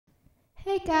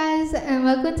Hey guys, and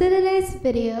welcome to today's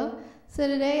video. So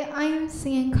today I am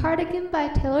singing Cardigan by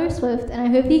Taylor Swift, and I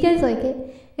hope you guys like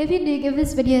it. If you do, give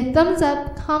this video a thumbs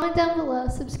up, comment down below,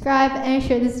 subscribe, and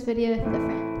share this video with a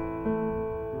friend.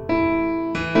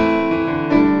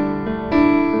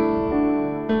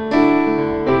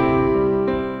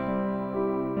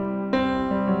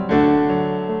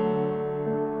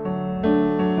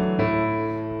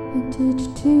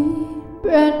 Vintage tea,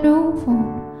 brand new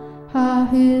phone, high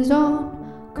heels on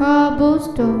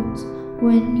cobblestones.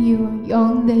 When you are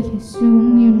young, they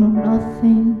assume you know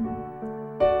nothing.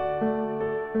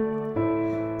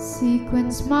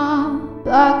 Sequin smile,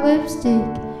 black lipstick,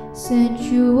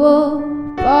 sensual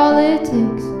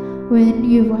politics. When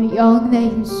you are young, they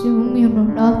assume you know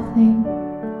nothing.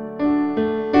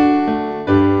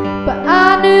 But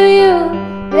I knew you,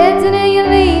 dancing in your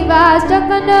Levi's, stuck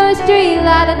under a street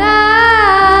light, and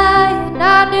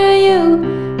I knew you,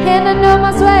 handing on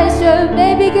my sweatshirt,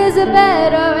 baby, 'cause it's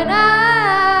better,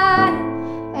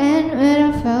 and when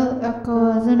I felt like I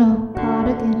wasn't a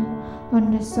cardigan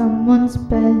under someone's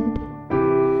bed,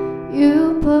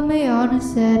 you put me on and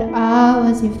said I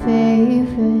was your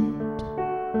favorite.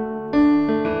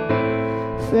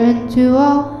 Friend to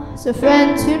all, so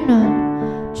friend to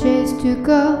none, chase two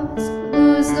girls,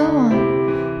 lose the one.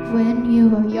 When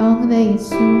you are young, they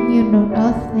assume you know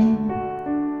nothing.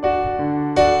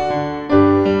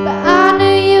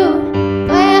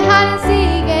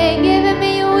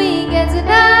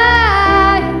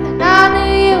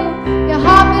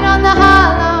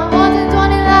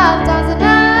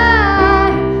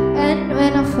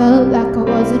 Felt like I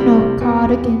wasn't no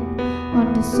cardigan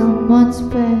under someone's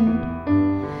bed.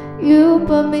 You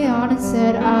put me on and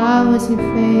said I was your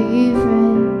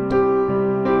favorite.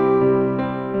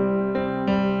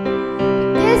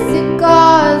 Kissing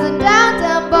cars and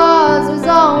downtown bars was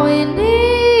all we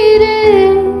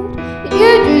needed. And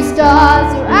you drew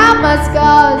stars around my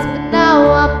scars, but now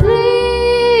I'm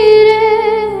bleeding.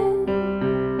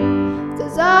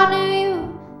 'Cause I knew you,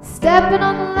 stepping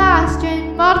on the last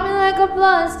string, marked me like a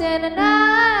bloodstain, and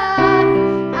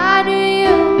I knew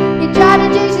you tried to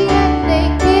change the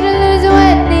ending, me to lose a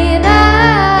Whitney, and I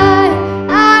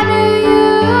knew you,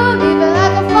 leaving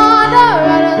like a fauna,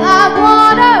 running like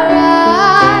water.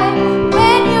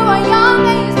 When you were young,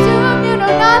 they assume you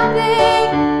know nothing.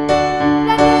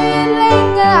 I knew you'd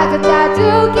linger like a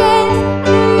tattoo kiss. I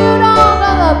knew you'd all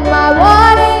up my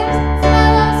warnings.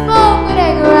 Smell of smoke would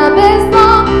hang around this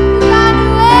long.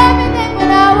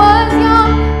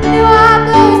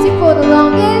 For the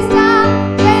longest time,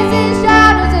 chasing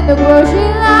shadows in the grocery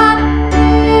line. I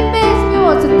knew you'd miss me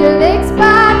once until it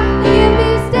expired. I knew you'd be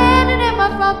standing in my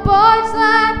front porch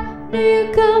line. I knew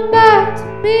you'd come back to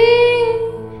me,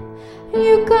 and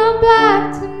you come back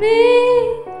to me,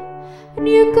 and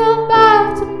you come back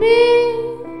to me,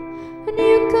 and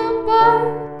you come back.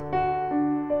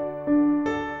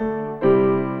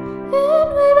 And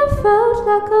when I felt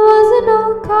like I wasn't no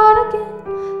cardigan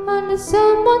under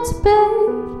someone's bed,